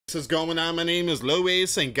What's going on? My name is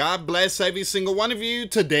Luis, and God bless every single one of you.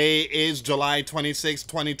 Today is July 26,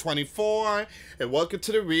 2024, and welcome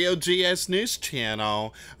to the Real GS News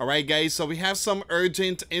channel. Alright guys, so we have some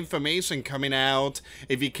urgent information coming out.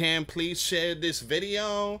 If you can, please share this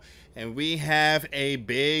video. And we have a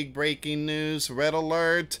big breaking news, red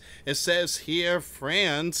alert. It says here,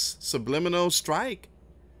 France, subliminal strike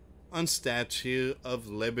on Statue of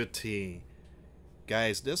Liberty.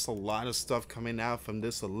 Guys, there's a lot of stuff coming out from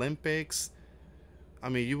this Olympics. I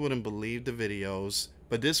mean, you wouldn't believe the videos.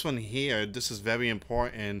 But this one here, this is very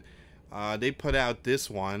important. They put out this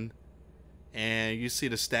one. And you see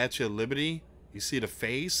the Statue of Liberty. You see the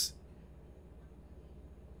face.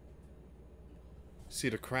 See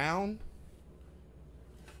the crown.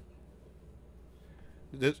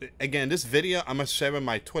 Again, this video I'm going to share on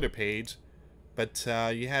my Twitter page. But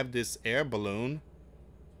you have this air balloon.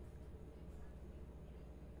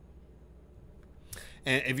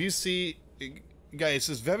 And if you see, guys,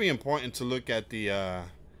 it's very important to look at the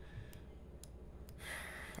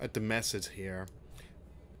message here.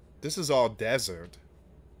 This is all desert.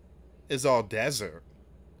 It's all desert.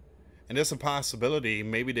 And there's a possibility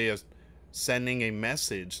maybe they are sending a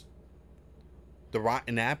message. The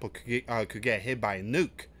rotten apple could get hit by a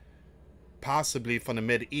nuke. Possibly from the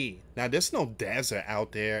Mid-East. Now, there's no desert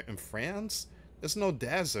out there in France. There's no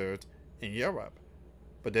desert in Europe.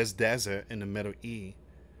 But there's desert in the Middle East.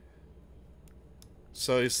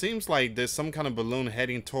 So it seems like there's some kind of balloon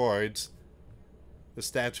heading towards the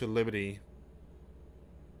Statue of Liberty.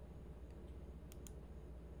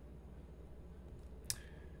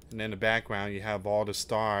 And in the background you have all the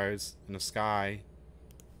stars in the sky.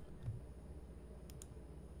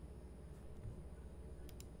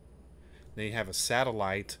 Then you have a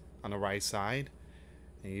satellite on the right side.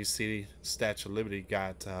 And you see the Statue of Liberty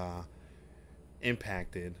got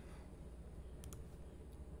impacted.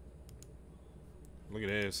 Look at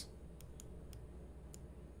this.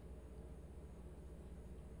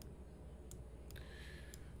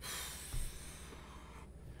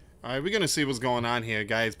 Alright, we're gonna see what's going on here,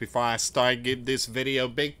 guys. Before I start, give this video a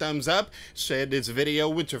big thumbs up. Share this video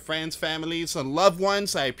with your friends, families, and loved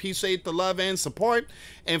ones. I appreciate the love and support.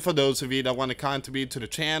 And for those of you that want to contribute to the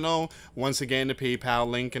channel, once again, the PayPal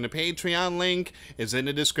link and the Patreon link is in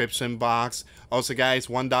the description box. Also, guys,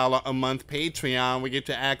 $1 a month Patreon. We get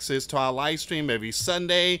you access to our live stream every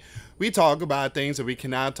Sunday. We talk about things that we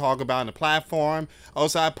cannot talk about on the platform.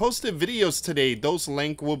 Also, I posted videos today. Those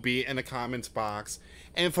links will be in the comments box.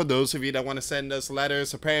 And for those of you that want to send us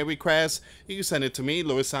letters or prayer requests, you can send it to me,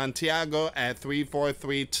 US Santiago, at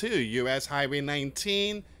 3432 US Highway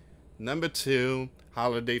 19, number 2,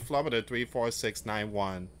 Holiday, Florida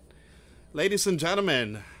 34691. Ladies and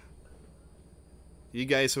gentlemen, you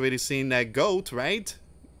guys already seen that goat, right?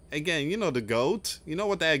 Again, you know the goat. You know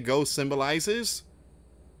what that goat symbolizes?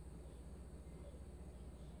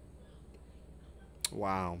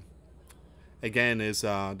 Wow. Again, is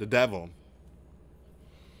the devil.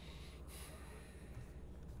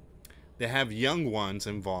 They have young ones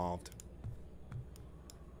involved.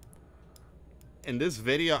 In this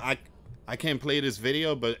video, I can't play this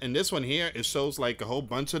video, but in this one here, it shows like a whole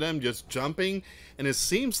bunch of them just jumping, and it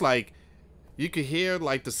seems like you could hear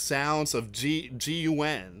like the sounds of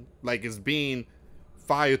GUN, like it's being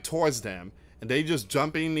fired towards them, and they just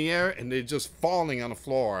jumping in the air and they're just falling on the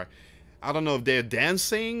floor. I don't know if they're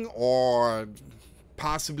dancing or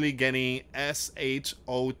possibly getting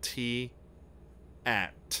SHOT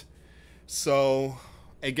at. So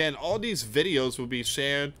again, all these videos will be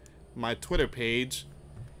shared on my Twitter page,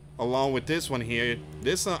 along with this one here.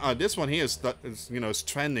 This one here is you know, it's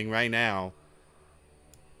trending right now.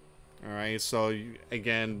 All right, so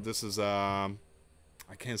again, this is I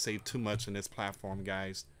can't say too much in this platform,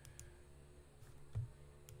 guys.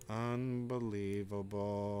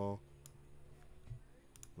 Unbelievable.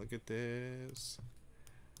 Look at this.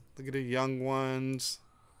 Look at the young ones.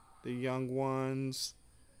 The young ones.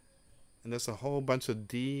 And there's a whole bunch of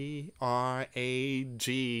DRAG.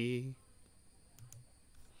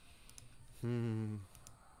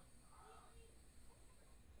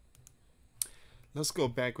 Let's go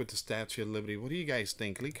back with the Statue of Liberty. What do you guys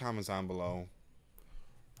think? Leave comments down below.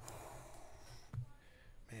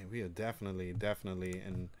 Man, we are definitely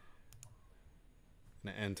in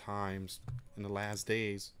the end times, in the last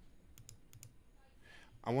days.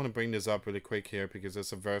 I want to bring this up really quick here because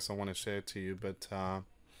there's a verse I want to share to you, but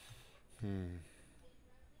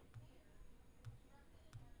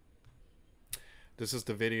this is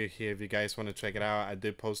the video here. If you guys want to check it out, I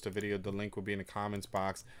did post a video. The link will be in the comments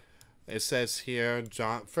box. It says here,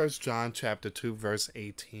 1 John chapter 2 verse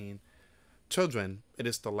 18. Children, it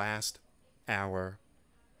is the last hour.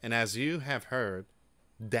 And as you have heard,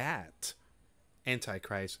 that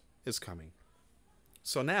Antichrist is coming.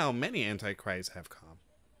 So now many Antichrists have come.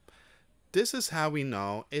 This is how we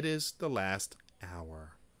know it is the last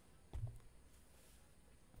hour.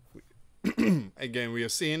 Again, we are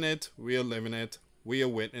seeing it, we are living it, we are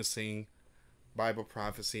witnessing Bible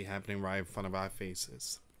prophecy happening right in front of our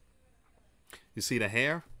faces. You see the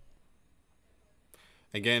hair?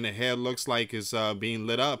 Again, the hair looks like it's being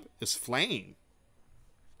lit up. It's flame.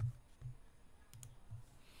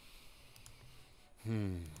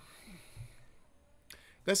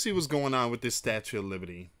 Let's see what's going on with this Statue of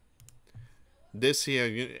Liberty. This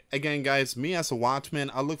here, again, guys, me as a watchman,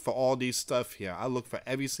 I look for all these stuff here. I look for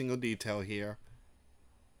every single detail here.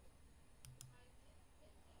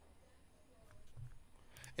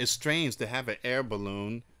 It's strange to have an air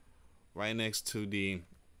balloon right next to the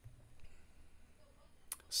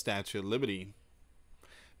Statue of Liberty.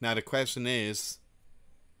 Now the question is,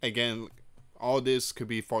 again, all this could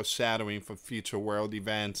be foreshadowing for future world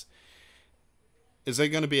events. Is there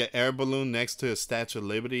going to be an air balloon next to a Statue of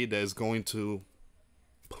Liberty that is going to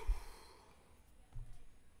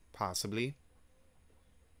possibly?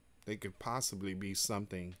 It could possibly be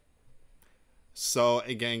something. So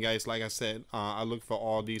again, guys, like I said, I look for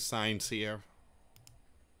all these signs here.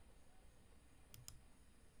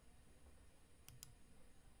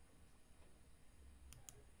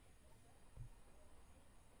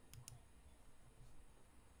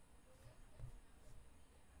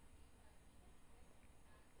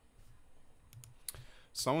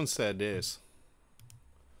 Someone said this.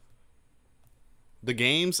 The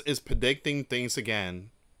games is predicting things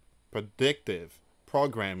again. Predictive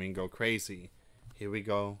programming go crazy. Here we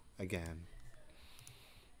go again.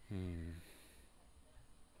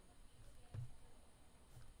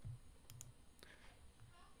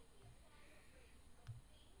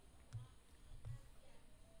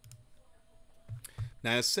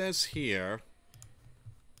 Now it says here,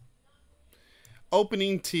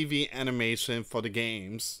 opening TV animation for the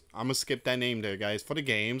games. I'm gonna skip that name there, guys. For the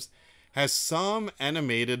games, has some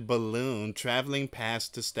animated balloon traveling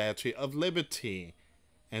past the Statue of Liberty,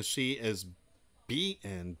 and she is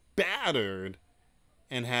beaten, battered,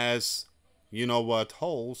 and has, you know what,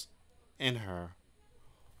 holes in her.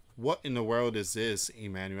 What in the world is this,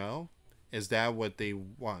 Emmanuel? Is that what they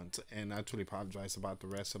want? And I truly apologize about the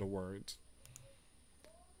rest of the words.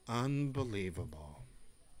 Unbelievable.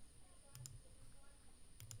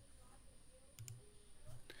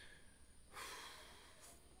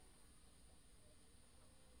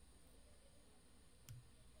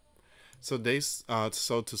 So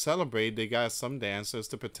so to celebrate, they got some dancers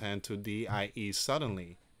to pretend to DIE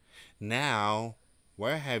suddenly. Now,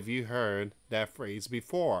 where have you heard that phrase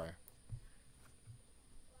before?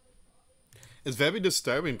 It's very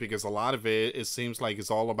disturbing because a lot of it seems like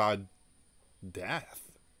it's all about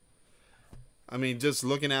death. I mean, just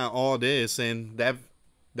looking at all this and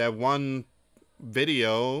that one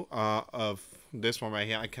video of this one right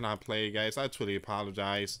here, I cannot play, guys. I truly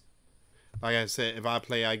apologize. Like I said, if I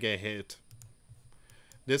play, I get hit.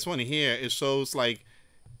 This one here, it shows like,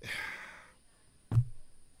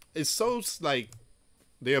 it shows like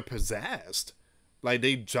they're possessed. Like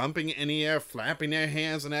they jumping in the air, flapping their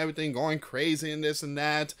hands and everything, going crazy and this and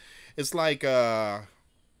that. It's like, you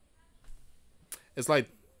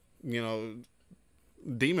know,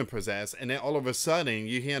 demon possessed. And then all of a sudden,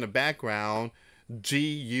 you hear in the background,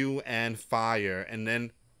 G-U-N fire. And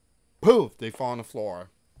then, poof, they fall on the floor.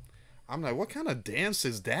 I'm like, what kind of dance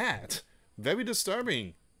is that? Very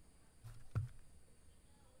disturbing.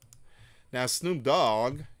 Now, Snoop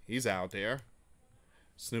Dogg, he's out there.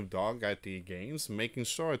 Snoop Dogg got the games, making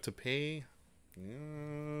sure to pay.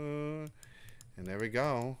 And there we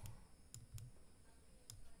go.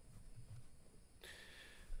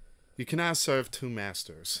 You cannot serve two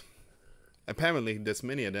masters. Apparently, there's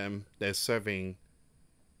many of them that's serving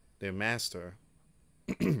their master,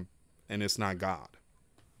 and it's not God.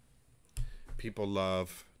 People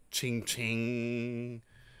love ching ching,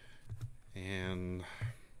 and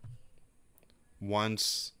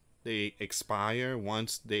once they expire,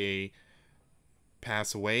 once they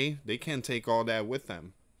pass away, they can't take all that with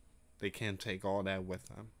them. They can't take all that with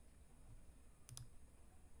them.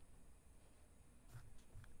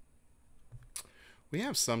 We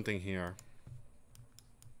have something here.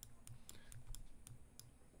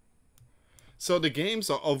 So the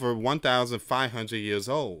games are over 1,500 years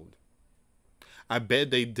old. I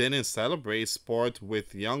bet they didn't celebrate sport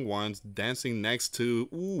with young ones dancing next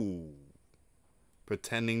to,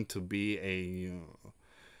 pretending to be a,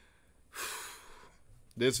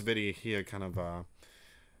 this video here kind of,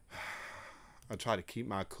 I try to keep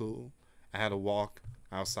my cool. I had to walk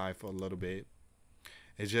outside for a little bit.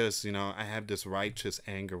 It's just, you know, I have this righteous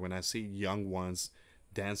anger when I see young ones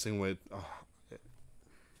dancing with.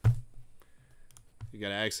 You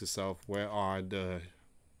gotta ask yourself, where are the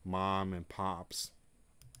mom and pops?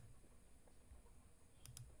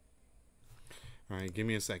 All right, give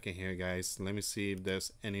me a second here, guys. Let me see if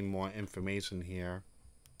there's any more information here.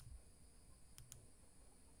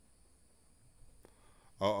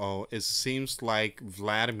 Uh-oh, it seems like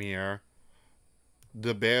Vladimir,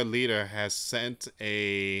 the bear leader, has sent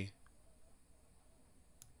a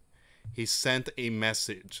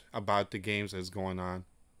message about the games that's going on.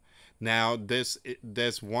 Now,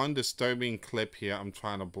 there's one disturbing clip here I'm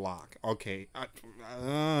trying to block. Okay,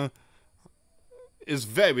 it's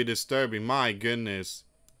very disturbing. My goodness,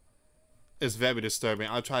 it's very disturbing.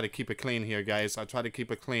 I'll try to keep it clean here, guys. I'll try to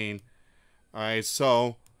keep it clean. All right,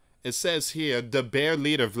 so it says here, the bear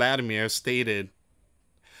leader Vladimir stated,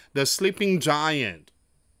 the sleeping giant,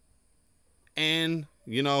 and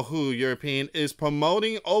you know who, European, is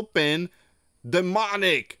promoting open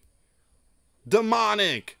demonic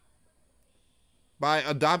by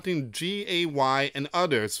adopting GAY and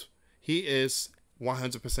others. He is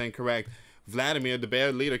 100% correct. Vladimir, the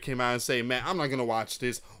bear leader, came out and said, man, I'm not going to watch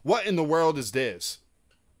this. What in the world is this?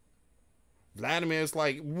 Vladimir's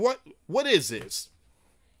like, what is this?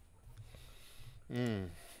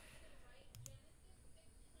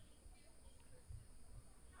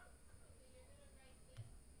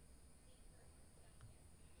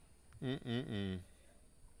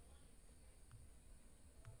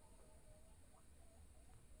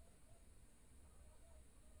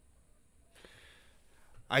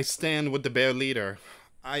 I stand with the bear leader.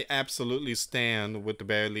 I absolutely stand with the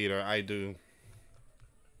bear leader. I do.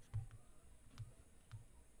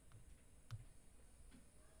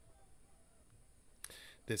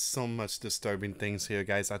 There's so much disturbing things here,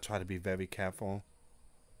 guys. I try to be very careful.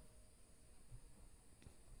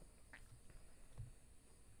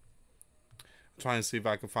 I'm trying to see if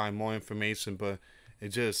I can find more information, but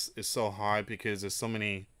it's so hard because there's so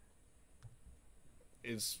many,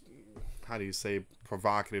 it's, how do you say,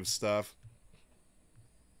 provocative stuff.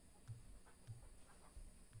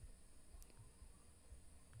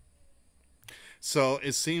 So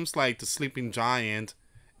it seems like the sleeping giant,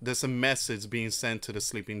 there's a message being sent to the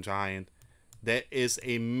sleeping giant. There is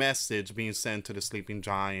a message being sent to the sleeping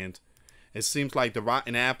giant. It seems like the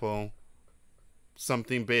rotten apple,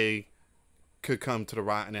 something big could come to the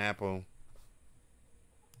rotten apple.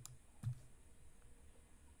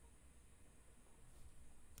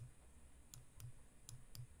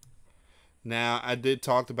 Now, I did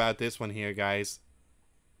talk about this one here, guys.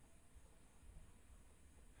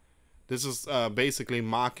 This is basically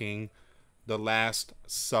mocking the Last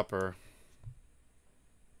Supper.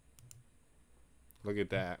 Look at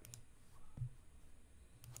that.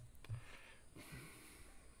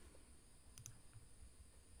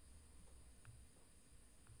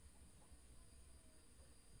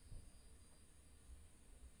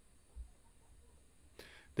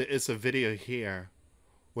 There is a video here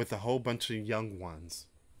with a whole bunch of young ones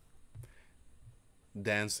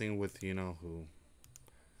dancing with, you know who.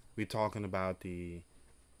 We talking about the,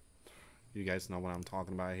 you guys know what I'm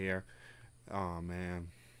talking about here. Oh man.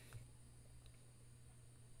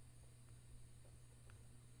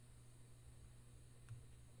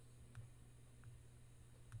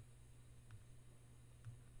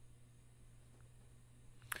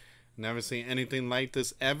 Never seen anything like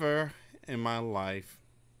this ever in my life.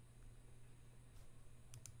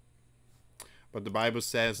 But the Bible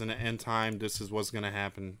says in the end time, this is what's going to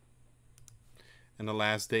happen in the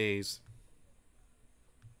last days.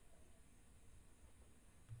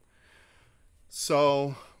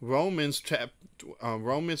 So Romans chapter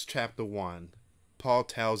 1, Paul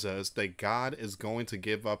tells us that God is going to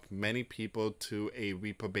give up many people to a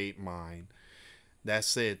reprobate mind.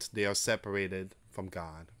 That's it. They are separated from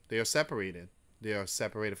God. They are separated. They are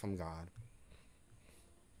separated from God.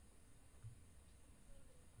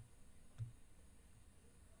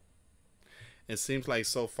 It seems like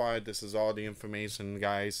so far this is all the information,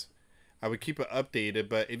 guys. I would keep it updated,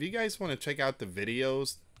 but if you guys want to check out the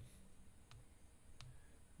videos,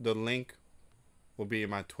 the link will be in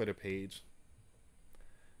my Twitter page.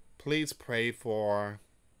 Please pray for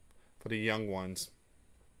the young ones.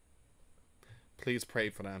 Please pray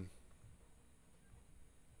for them.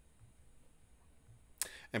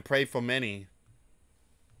 And pray for many.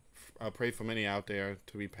 Pray for many out there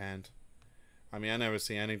to repent. I mean, I never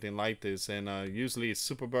see anything like this. And usually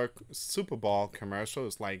Super Bowl commercial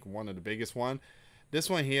is like one of the biggest one. This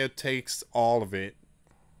one here takes all of it.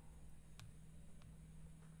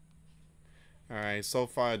 Alright, so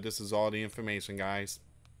far this is all the information, guys.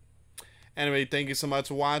 Anyway, thank you so much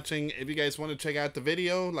for watching. If you guys want to check out the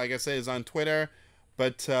video, like I said, it's on Twitter.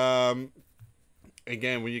 But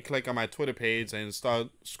again, when you click on my Twitter page and start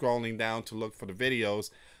scrolling down to look for the videos,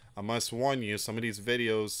 I must warn you, some of these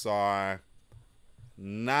videos are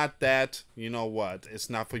not that, you know what, it's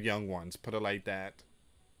not for young ones, put it like that.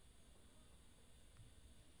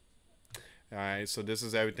 Alright, so this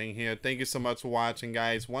is everything here. Thank you so much for watching,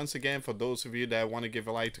 guys. Once again, for those of you that want to give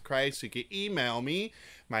a life to Christ, you can email me.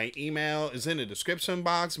 My email is in the description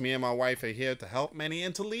box. Me and my wife are here to help many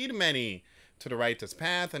and to lead many to the righteous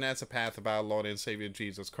path, and that's a path of our Lord and Savior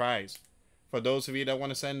Jesus Christ. For those of you that want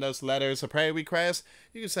to send us letters or prayer requests,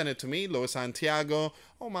 you can send it to me, US Santiago,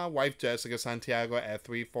 or my wife, Jessica Santiago, at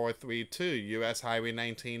 3432 US Highway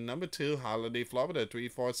 19, number 2, Holiday, Florida,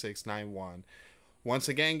 34691. Once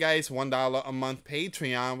again, guys, $1 a month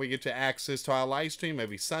Patreon. We get you access to our live stream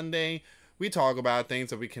every Sunday. We talk about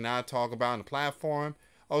things that we cannot talk about on the platform.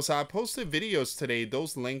 Also, I posted videos today.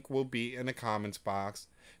 Those links will be in the comments box.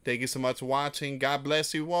 Thank you so much for watching. God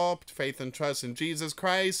bless you all. Faith and trust in Jesus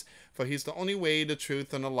Christ, for He's the only way, the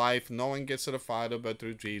truth, and the life. No one gets to the Father but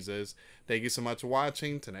through Jesus. Thank you so much for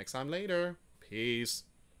watching. Till next time later. Peace.